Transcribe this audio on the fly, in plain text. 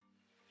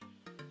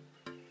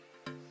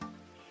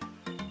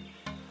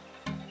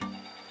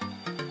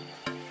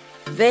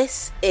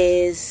This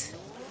is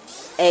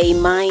A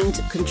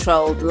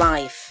Mind-Controlled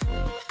Life,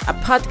 a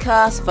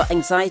podcast for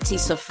anxiety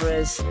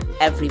sufferers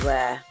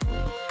everywhere.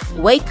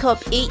 Wake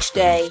up each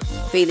day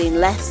feeling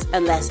less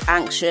and less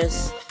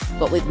anxious,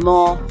 but with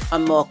more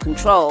and more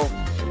control,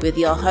 with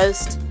your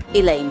host,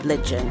 Elaine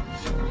Blidgen.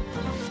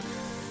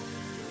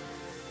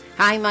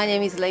 Hi, my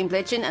name is Elaine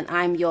Blidgen and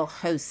I'm your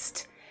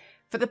host.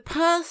 For the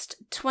past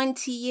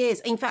 20 years,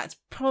 in fact,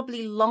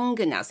 probably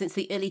longer now, since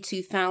the early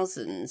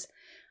 2000s,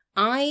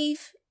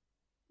 I've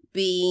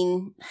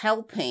been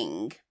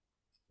helping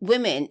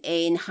women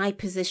in high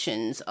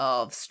positions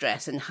of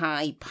stress and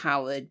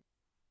high-powered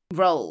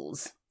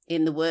roles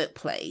in the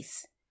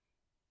workplace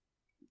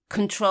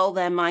control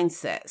their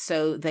mindset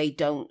so they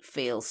don't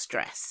feel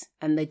stress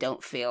and they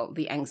don't feel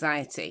the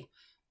anxiety,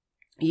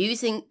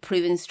 using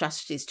proven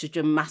strategies to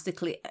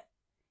dramatically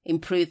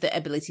improve their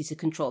ability to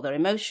control their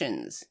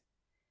emotions.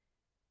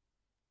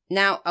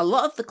 Now, a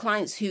lot of the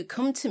clients who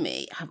come to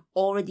me have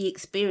already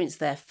experienced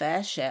their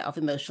fair share of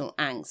emotional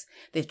angst.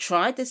 They've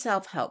tried the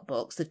self-help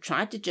books, they've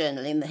tried the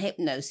journaling, the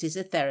hypnosis,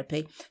 the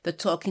therapy, they're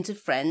talking to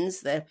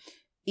friends, they're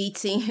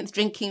eating,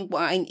 drinking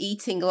wine,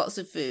 eating lots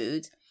of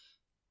food,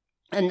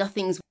 and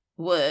nothing's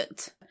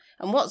worked.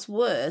 And what's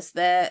worse,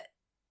 they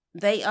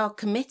are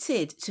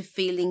committed to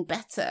feeling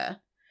better,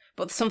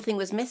 but something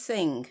was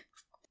missing.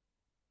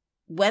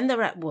 When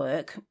they're at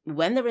work,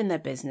 when they're in their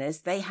business,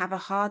 they have a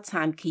hard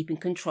time keeping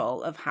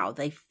control of how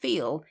they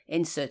feel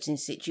in certain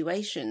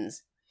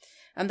situations.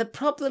 And the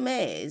problem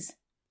is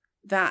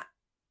that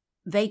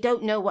they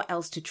don't know what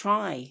else to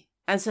try.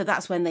 And so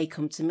that's when they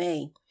come to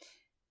me.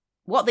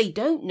 What they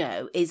don't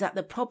know is that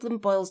the problem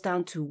boils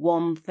down to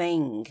one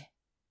thing.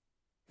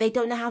 They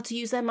don't know how to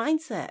use their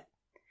mindset.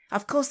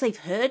 Of course, they've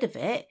heard of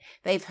it.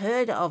 They've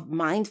heard of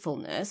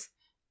mindfulness.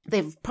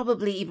 They've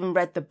probably even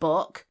read the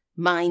book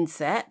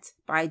Mindset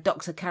by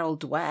Dr. Carol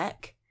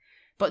Dweck,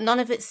 but none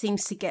of it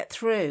seems to get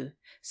through.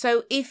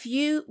 So if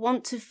you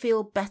want to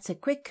feel better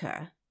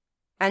quicker,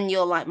 and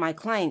you're like my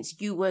clients,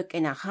 you work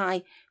in a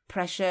high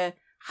pressure,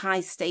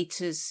 high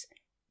status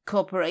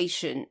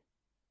corporation,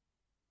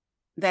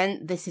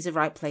 then this is the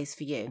right place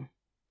for you.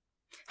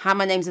 Hi,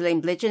 my name's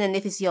Elaine Blidgen, and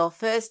if it's your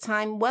first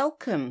time,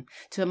 welcome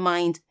to a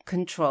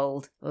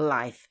Mind-Controlled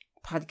Life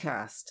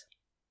podcast.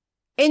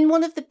 In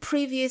one of the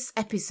previous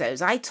episodes,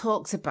 I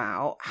talked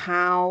about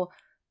how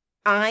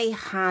I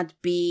had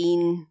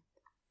been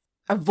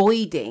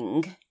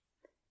avoiding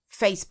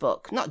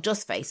Facebook, not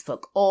just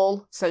Facebook,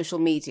 all social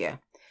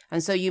media.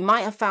 And so you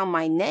might have found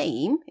my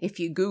name if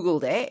you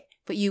Googled it,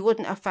 but you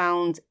wouldn't have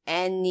found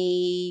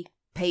any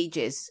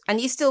pages.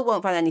 And you still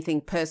won't find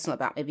anything personal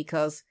about me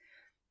because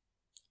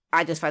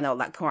I just find all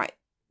that quite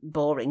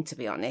boring, to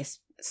be honest.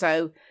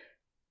 So,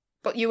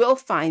 but you will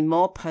find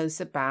more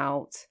posts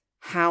about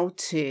how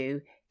to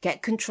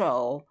get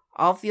control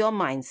of your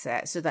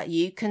mindset so that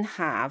you can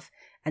have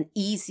an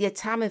easier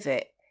time of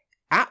it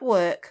at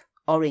work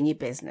or in your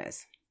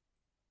business.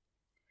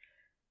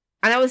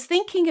 And I was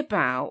thinking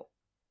about,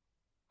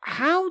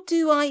 how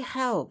do I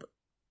help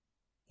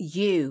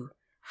you?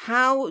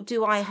 How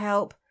do I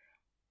help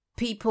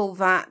people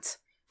that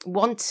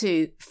want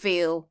to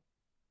feel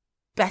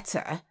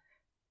better?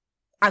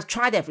 I've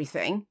tried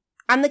everything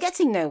and they're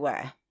getting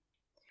nowhere.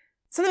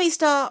 So let me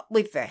start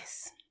with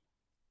this.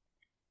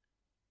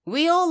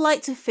 We all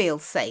like to feel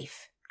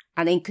safe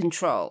and in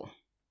control.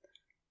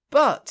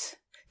 But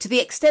to the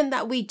extent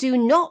that we do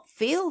not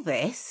feel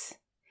this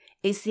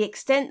is the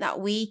extent that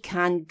we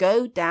can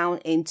go down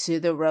into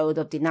the road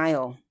of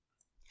denial.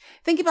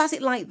 Think about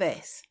it like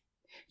this.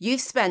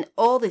 You've spent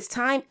all this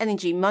time,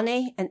 energy,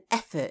 money, and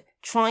effort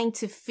trying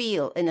to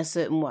feel in a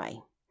certain way.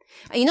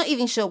 And you're not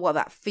even sure what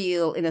that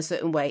feel in a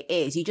certain way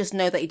is. You just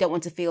know that you don't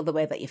want to feel the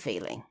way that you're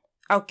feeling.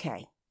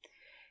 Okay.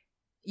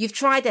 You've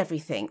tried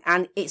everything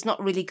and it's not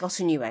really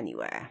gotten you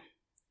anywhere.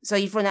 So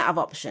you've run out of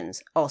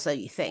options, or so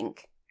you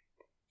think.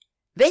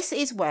 This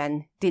is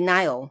when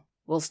denial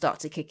will start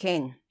to kick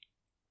in.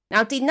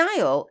 Now,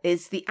 denial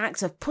is the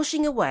act of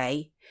pushing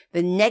away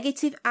the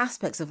negative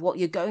aspects of what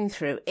you're going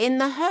through in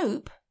the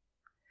hope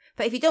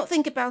that if you don't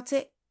think about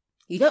it,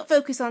 you don't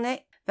focus on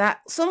it, that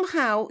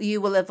somehow you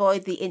will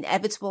avoid the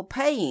inevitable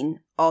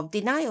pain of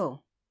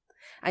denial.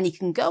 And you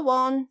can go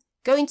on,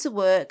 going to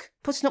work,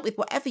 putting up with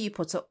whatever you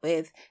put up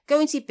with,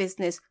 going to your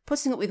business,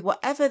 putting up with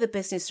whatever the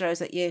business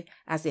throws at you,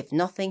 as if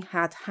nothing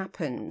had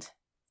happened.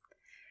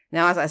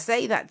 Now, as I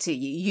say that to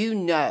you, you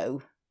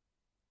know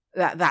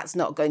that that's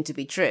not going to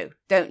be true,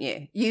 don't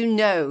you? You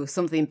know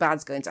something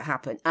bad's going to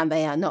happen and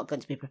they are not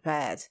going to be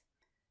prepared.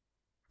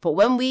 But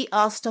when we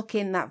are stuck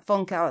in that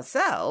funk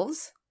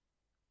ourselves,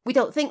 we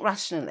don't think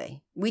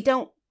rationally. We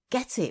don't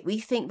get it. We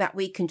think that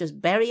we can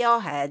just bury our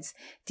heads,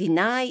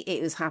 deny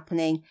it was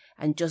happening,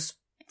 and just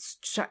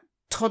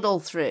tunnel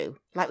through.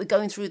 Like we're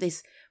going through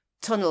this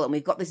tunnel and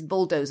we've got this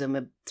bulldozer and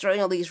we're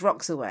throwing all these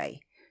rocks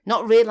away,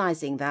 not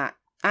realizing that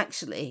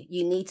actually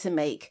you need to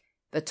make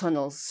the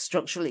tunnel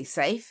structurally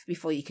safe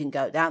before you can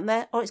go down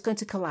there, or it's going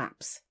to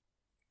collapse.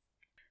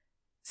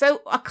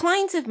 So a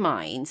client of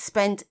mine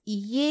spent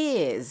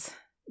years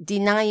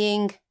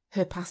denying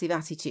her passive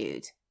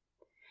attitude.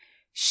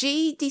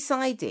 she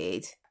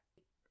decided,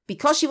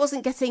 because she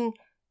wasn't getting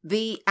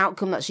the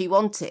outcome that she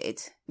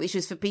wanted, which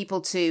was for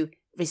people to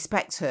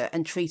respect her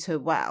and treat her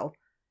well,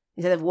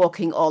 instead of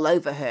walking all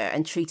over her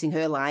and treating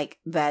her like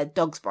their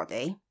dog's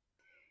body,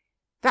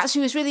 that she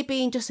was really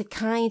being just a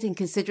kind and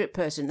considerate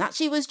person, that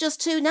she was just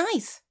too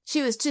nice.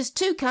 She was just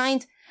too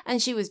kind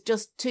and she was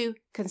just too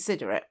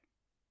considerate.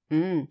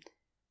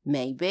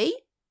 Maybe.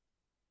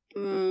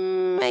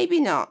 Maybe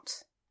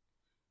not.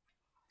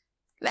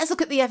 Let's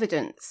look at the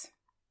evidence.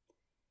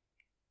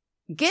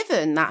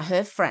 Given that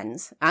her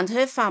friends and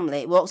her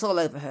family walked all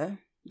over her,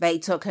 they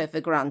took her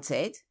for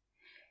granted,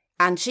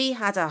 and she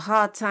had a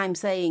hard time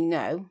saying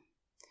no,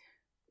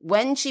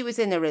 when she was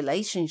in a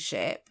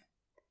relationship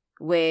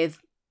with,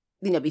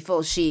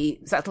 before she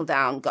settled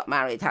down, got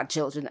married, had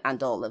children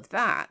and all of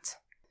that,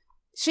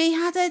 she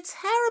had a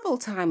terrible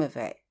time of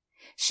it.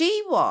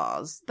 She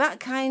was that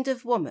kind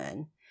of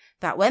woman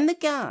that when the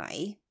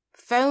guy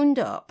phoned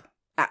up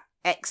at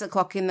X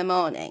o'clock in the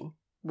morning,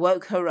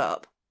 woke her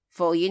up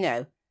for,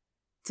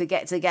 to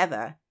get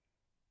together,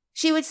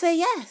 she would say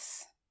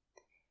yes.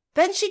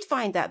 Then she'd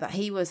find out that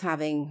he was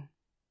having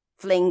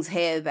flings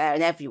here, there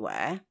and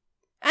everywhere,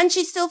 and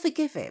she'd still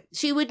forgive it.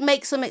 She would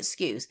make some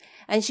excuse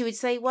and she would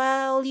say,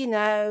 well,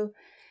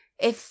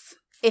 if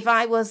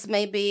I was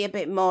maybe a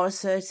bit more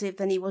assertive,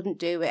 then he wouldn't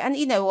do it.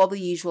 And, all the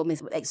usual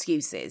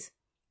excuses.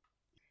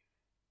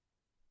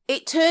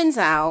 It turns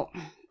out,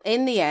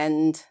 in the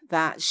end,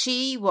 that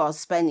she was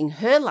spending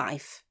her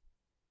life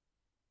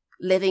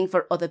living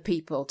for other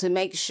people to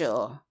make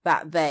sure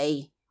that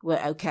they were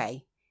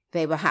okay,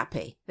 they were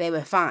happy, they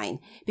were fine,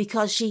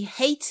 because she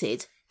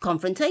hated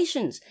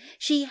confrontations.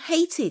 She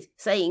hated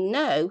saying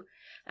no,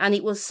 and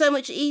it was so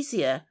much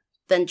easier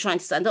than trying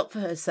to stand up for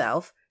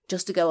herself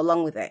just to go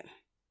along with it.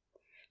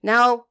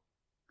 Now,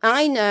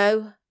 I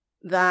know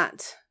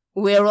that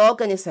we're all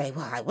going to say,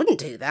 well, I wouldn't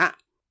do that.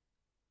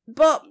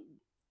 But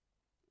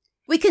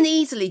we can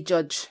easily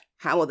judge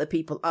how other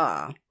people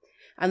are.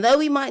 And though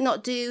we might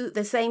not do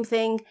the same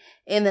thing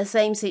in the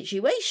same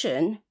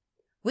situation,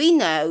 we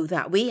know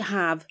that we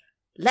have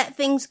let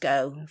things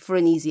go for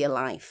an easier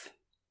life.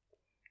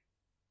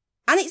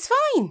 And it's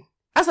fine,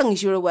 as long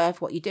as you're aware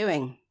of what you're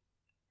doing.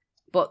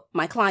 But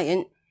my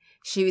client,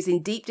 she was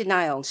in deep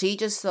denial. She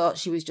just thought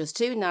she was just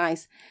too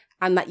nice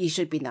and that you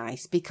should be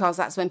nice, because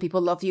that's when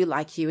people love you,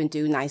 like you, and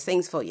do nice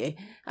things for you.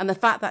 And the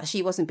fact that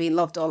she wasn't being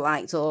loved or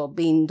liked or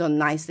being done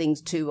nice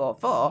things to or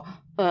for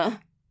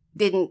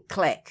didn't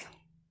click.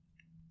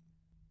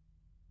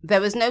 There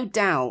was no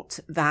doubt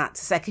that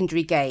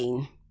secondary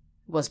gain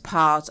was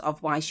part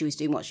of why she was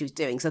doing what she was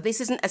doing. So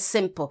this isn't a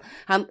simple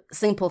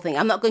thing.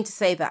 I'm not going to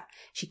say that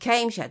she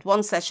came, she had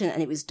one session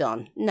and it was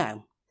done.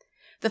 No.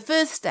 The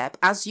first step,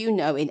 as you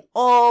know, in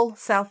all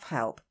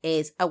self-help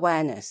is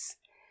awareness.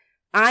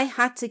 I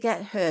had to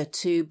get her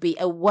to be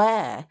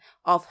aware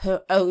of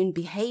her own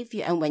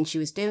behaviour and when she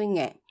was doing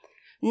it.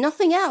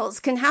 Nothing else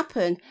can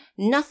happen.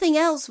 Nothing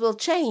else will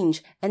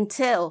change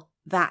until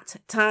that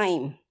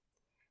time.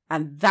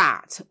 And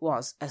that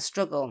was a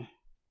struggle.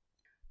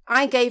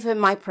 I gave her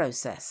my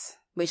process,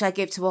 which I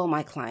give to all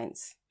my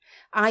clients.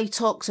 I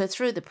talked her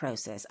through the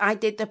process. I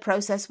did the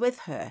process with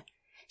her.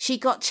 She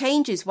got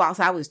changes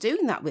whilst I was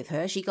doing that with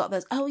her. She got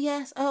those, oh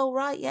yes, oh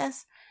right,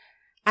 yes.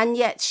 And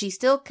yet she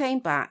still came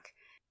back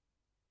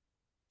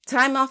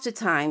time after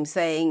time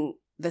saying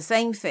the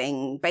same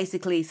thing,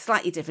 basically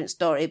slightly different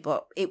story,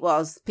 but it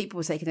was people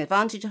were taking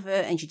advantage of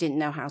her and she didn't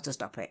know how to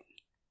stop it.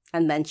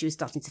 And then she was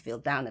starting to feel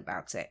down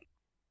about it.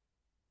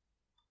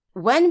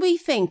 When we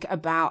think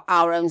about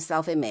our own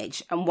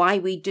self-image and why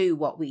we do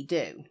what we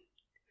do,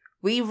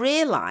 we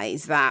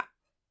realise that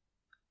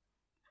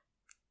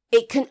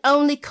it can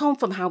only come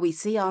from how we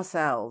see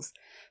ourselves.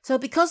 So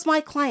because my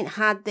client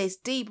had this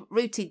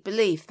deep-rooted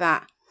belief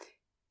that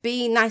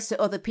being nice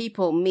to other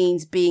people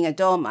means being a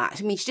doormat,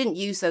 I mean, she didn't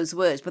use those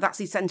words, but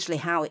that's essentially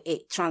how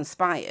it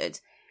transpired.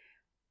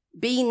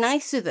 Being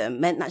nice to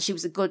them meant that she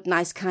was a good,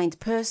 nice, kind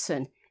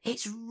person.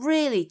 It's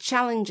really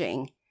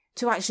challenging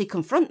to actually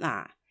confront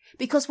that.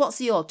 Because what's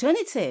the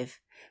alternative?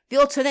 The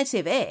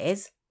alternative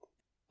is,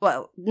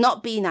 well,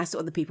 not being nice to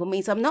other people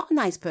means I'm not a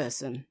nice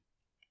person.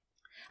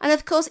 And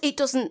of course, it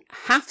doesn't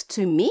have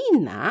to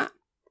mean that,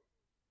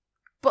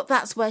 but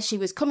that's where she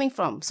was coming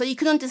from. So you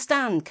can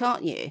understand,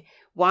 can't you,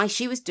 why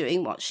she was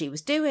doing what she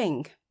was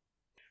doing.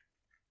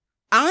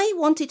 I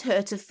wanted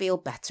her to feel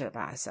better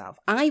about herself.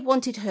 I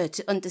wanted her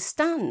to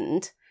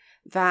understand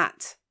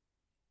that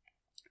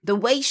the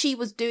way she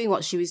was doing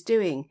what she was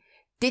doing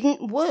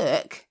didn't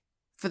work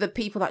for the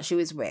people that she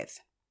was with,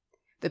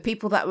 the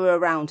people that were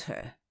around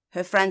her,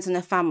 her friends and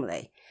her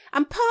family,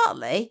 and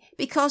partly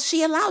because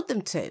she allowed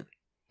them to.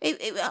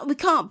 We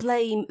can't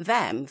blame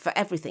them for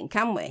everything,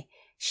 can we?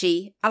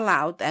 She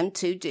allowed them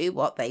to do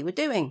what they were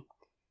doing.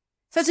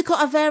 So to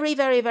cut a very,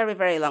 very, very,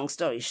 very long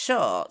story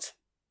short,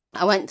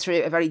 I went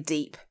through a very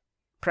deep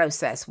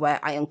process where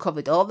I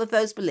uncovered all of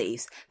those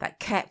beliefs that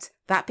kept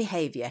that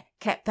behaviour,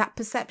 kept that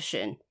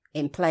perception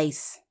in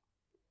place.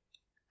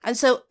 And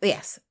so,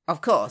 yes,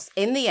 of course,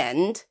 in the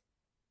end,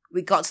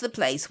 we got to the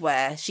place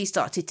where she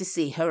started to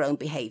see her own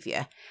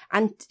behaviour,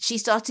 and she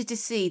started to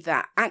see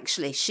that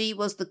actually she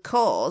was the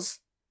cause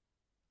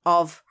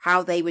of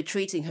how they were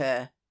treating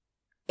her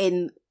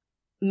in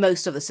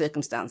most of the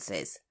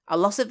circumstances. A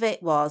lot of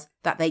it was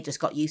that they just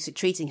got used to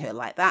treating her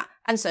like that,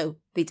 and so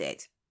they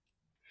did.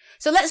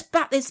 So let's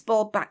bat this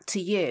ball back to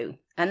you,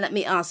 and let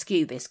me ask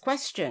you this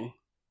question.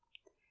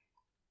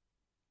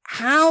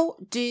 How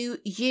do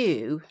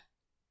you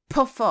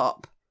puff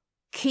up,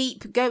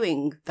 keep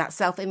going that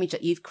self-image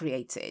that you've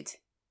created?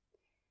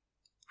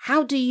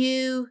 How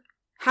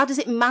does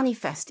it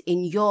manifest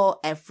in your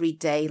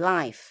everyday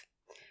life?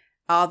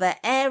 Are there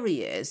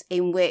areas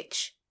in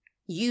which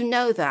you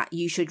know that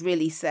you should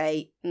really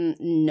say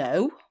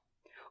no,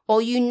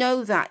 or you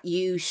know that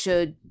you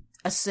should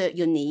assert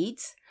your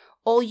needs,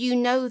 or you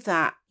know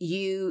that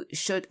you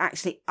should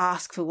actually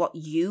ask for what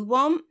you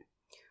want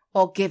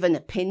or give an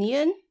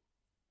opinion?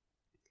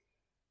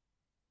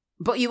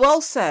 But you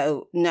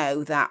also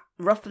know that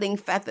ruffling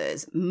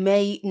feathers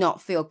may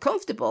not feel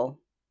comfortable,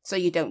 so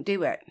you don't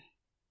do it.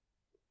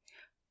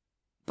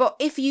 But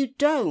if you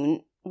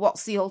don't,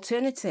 what's the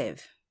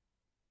alternative?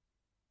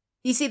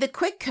 You see, the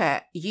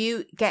quicker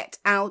you get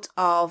out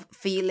of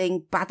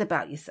feeling bad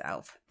about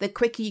yourself, the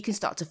quicker you can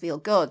start to feel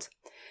good.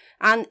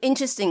 And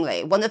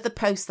interestingly, one of the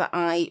posts that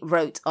I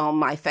wrote on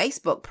my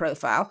Facebook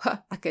profile,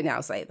 I can now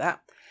say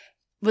that,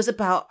 was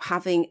about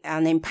having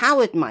an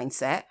empowered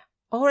mindset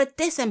or a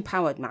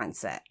disempowered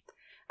mindset.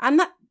 And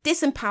that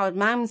disempowered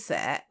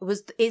mindset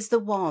is the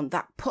one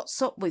that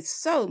puts up with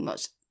so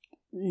much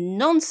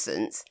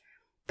nonsense.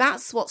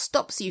 That's what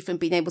stops you from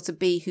being able to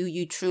be who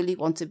you truly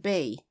want to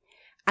be.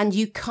 And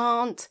you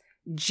can't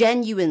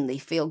genuinely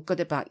feel good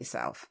about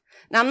yourself.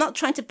 Now, I'm not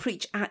trying to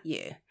preach at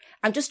you.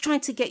 I'm just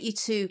trying to get you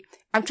to,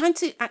 I'm trying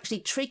to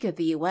actually trigger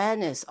the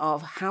awareness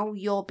of how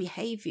your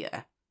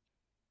behavior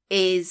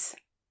is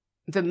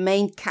the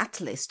main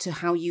catalyst to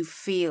how you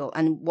feel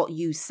and what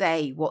you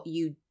say, what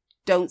you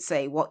don't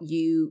say, what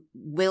you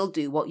will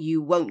do, what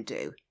you won't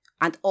do,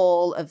 and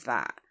all of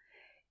that.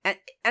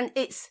 And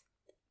it's,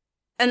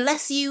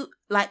 unless you,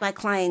 like my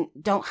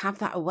client, don't have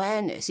that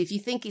awareness, if you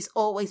think it's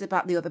always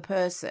about the other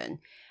person,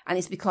 and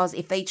it's because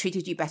if they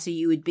treated you better,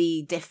 you would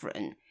be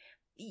different.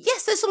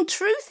 Yes, there's some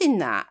truth in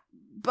that,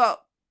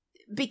 but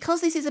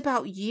because this is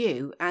about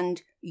you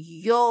and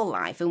your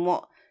life and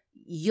what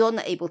you're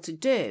not able to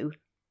do,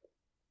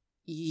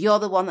 you're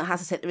the one that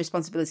has to take the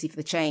responsibility for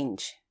the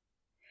change.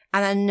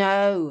 And I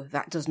know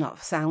that does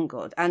not sound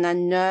good. And I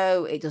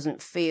know it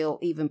doesn't feel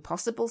even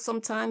possible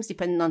sometimes,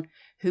 depending on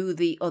who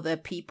the other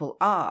people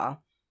are.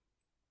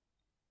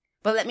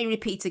 But let me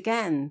repeat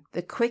again,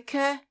 the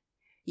quicker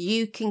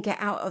you can get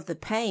out of the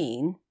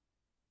pain,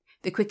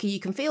 the quicker you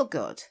can feel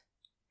good.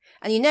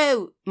 And you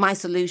know, my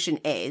solution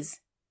is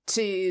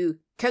to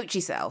coach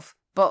yourself,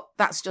 but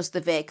that's just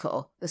the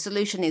vehicle. The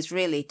solution is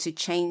really to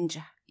change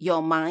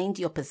your mind,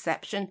 your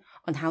perception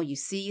on how you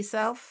see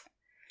yourself.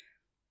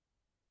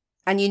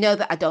 And you know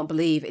that I don't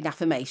believe in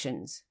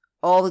affirmations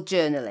or the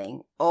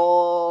journaling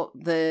or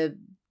the,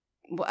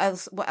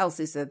 what else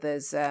is there?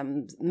 There's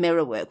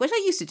mirror work, which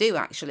I used to do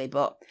actually,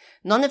 but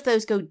none of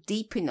those go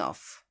deep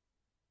enough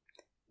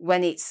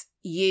when it's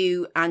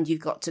you and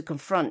you've got to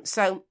confront.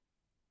 So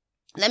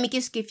let me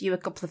just give you a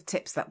couple of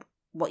tips that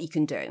what you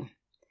can do.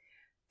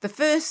 The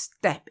first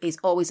step is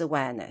always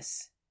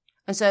awareness.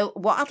 And so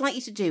what I'd like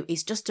you to do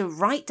is just to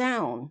write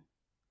down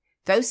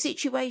those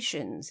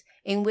situations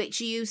in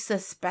which you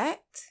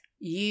suspect,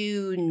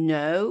 you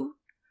know,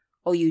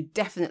 or you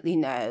definitely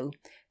know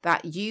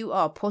that you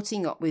are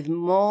putting up with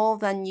more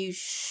than you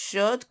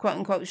should, quote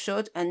unquote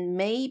should, and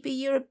maybe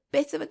you're a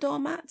bit of a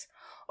doormat,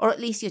 or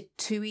at least you're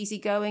too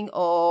easygoing,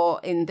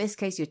 or in this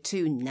case, you're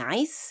too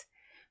nice.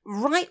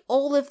 Write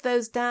all of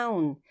those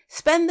down.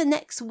 Spend the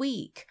next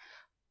week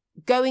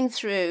going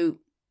through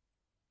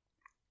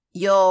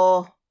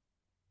your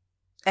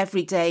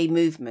everyday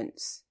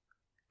movements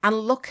and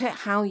look at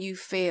how you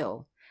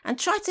feel and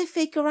try to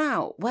figure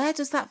out, where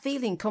does that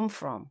feeling come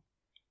from?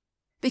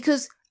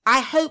 Because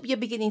I hope you're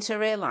beginning to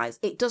realize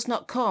it does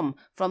not come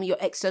from your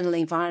external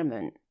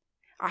environment.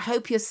 I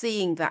hope you're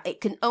seeing that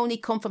it can only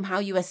come from how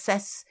you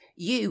assess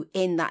you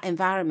in that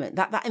environment,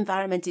 that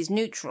environment is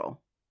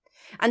neutral.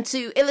 And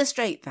to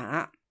illustrate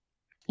that,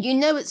 you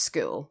know, at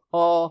school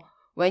or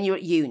when you're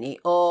at uni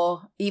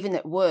or even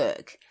at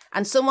work,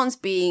 and someone's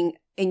being,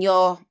 in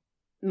your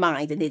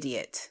mind, an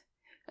idiot.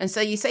 And so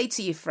you say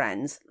to your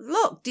friends,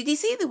 look, did you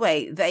see the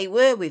way they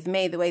were with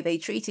me, the way they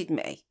treated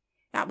me?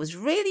 That was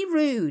really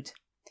rude.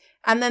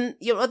 And then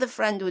your other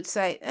friend would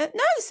say, no,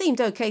 it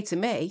seemed okay to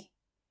me.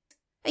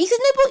 And you said,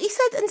 no, but he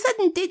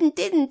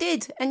said and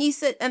did. And you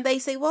said, and they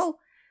say, well,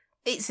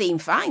 it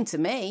seemed fine to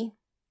me.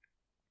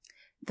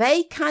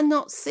 They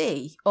cannot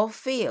see or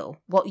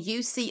feel what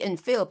you see and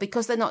feel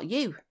because they're not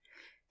you.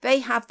 They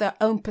have their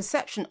own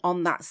perception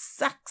on that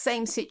exact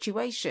same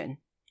situation,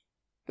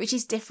 which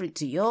is different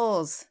to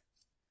yours.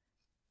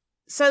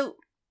 So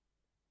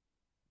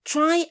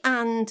try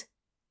and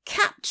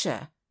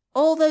capture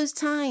all those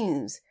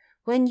times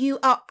when you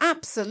are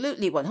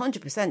absolutely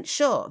 100%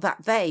 sure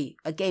that they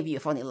gave you a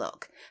funny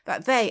look,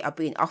 that they are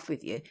being off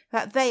with you,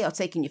 that they are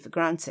taking you for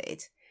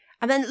granted.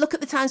 And then look at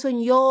the times when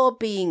you're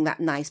being that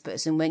nice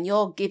person, when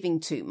you're giving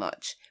too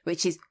much,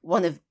 which is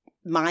one of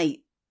my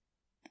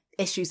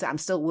issues that I'm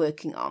still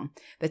working on,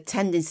 the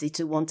tendency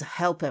to want to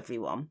help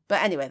everyone.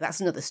 But anyway,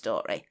 that's another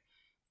story.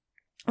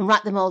 And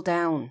write them all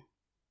down.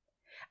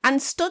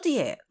 And study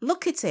it,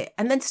 look at it,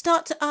 and then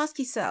start to ask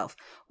yourself,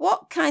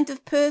 what kind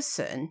of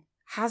person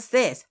has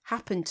this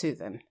happened to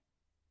them?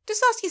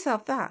 Just ask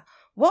yourself that.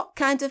 What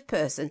kind of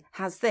person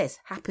has this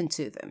happened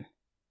to them?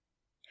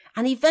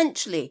 And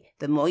eventually,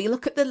 the more you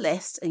look at the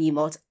list and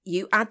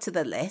you add to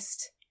the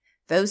list,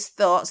 those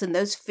thoughts and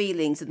those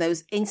feelings and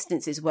those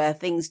instances where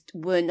things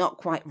were not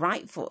quite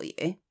right for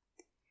you,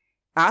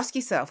 ask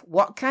yourself,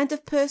 what kind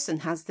of person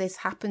has this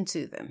happened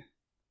to them?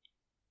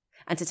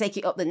 And to take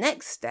it up the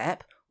next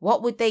step,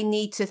 what would they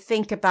need to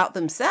think about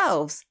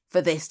themselves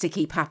for this to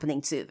keep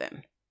happening to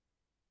them?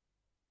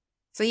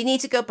 So you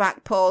need to go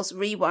back, pause,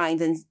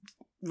 rewind and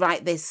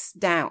write this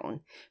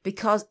down,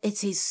 because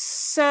it is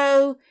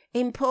so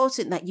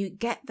important that you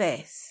get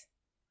this,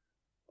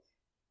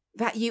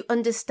 that you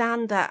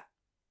understand that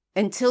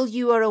until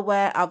you are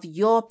aware of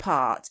your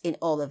part in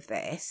all of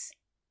this,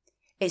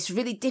 it's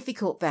really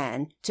difficult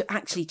then to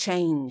actually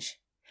change.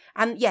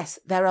 And yes,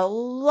 there are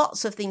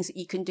lots of things that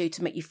you can do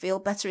to make you feel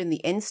better in the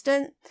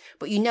instant,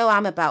 but you know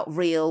I'm about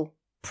real,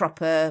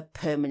 proper,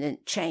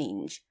 permanent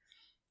change.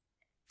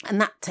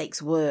 And that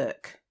takes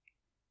work.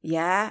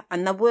 Yeah?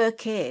 And the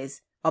work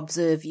is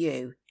observe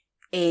you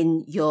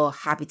in your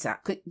habitat.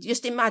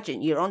 Just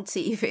imagine you're on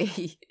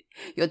TV,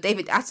 you're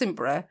David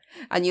Attenborough,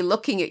 and you're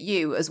looking at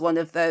you as one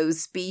of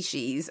those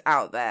species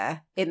out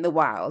there in the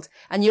wild,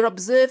 and you're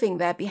observing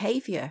their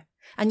behaviour,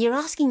 and you're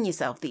asking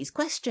yourself these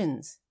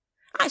questions.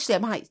 Actually, I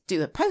might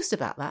do a post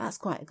about that. That's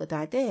quite a good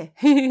idea.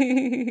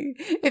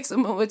 If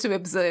someone were to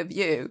observe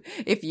you,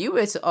 if you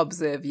were to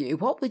observe you,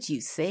 what would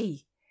you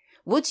see?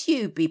 Would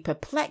you be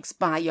perplexed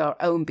by your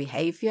own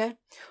behaviour?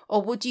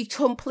 Or would you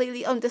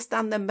completely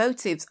understand the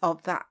motives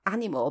of that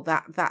animal,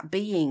 that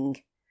being?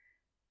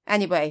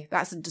 Anyway,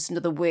 that's just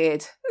another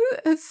weird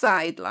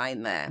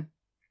sideline there.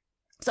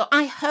 So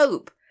I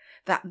hope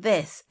that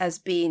this has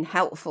been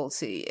helpful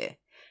to you.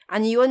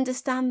 And you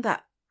understand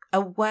that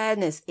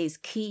awareness is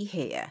key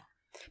here.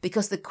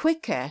 Because the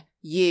quicker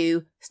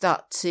you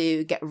start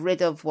to get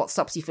rid of what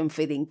stops you from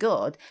feeling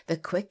good, the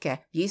quicker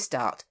you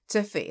start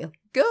to feel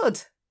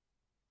good.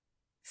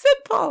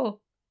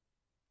 Simple.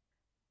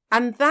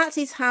 And that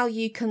is how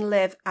you can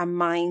live a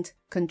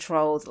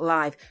mind-controlled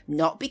life.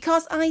 Not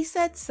because I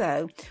said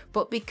so,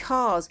 but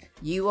because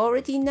you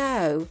already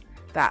know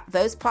that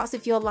those parts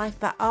of your life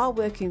that are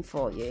working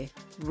for you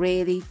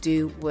really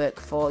do work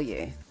for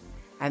you.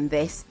 And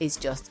this is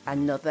just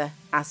another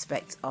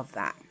aspect of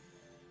that.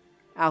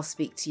 I'll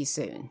speak to you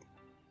soon.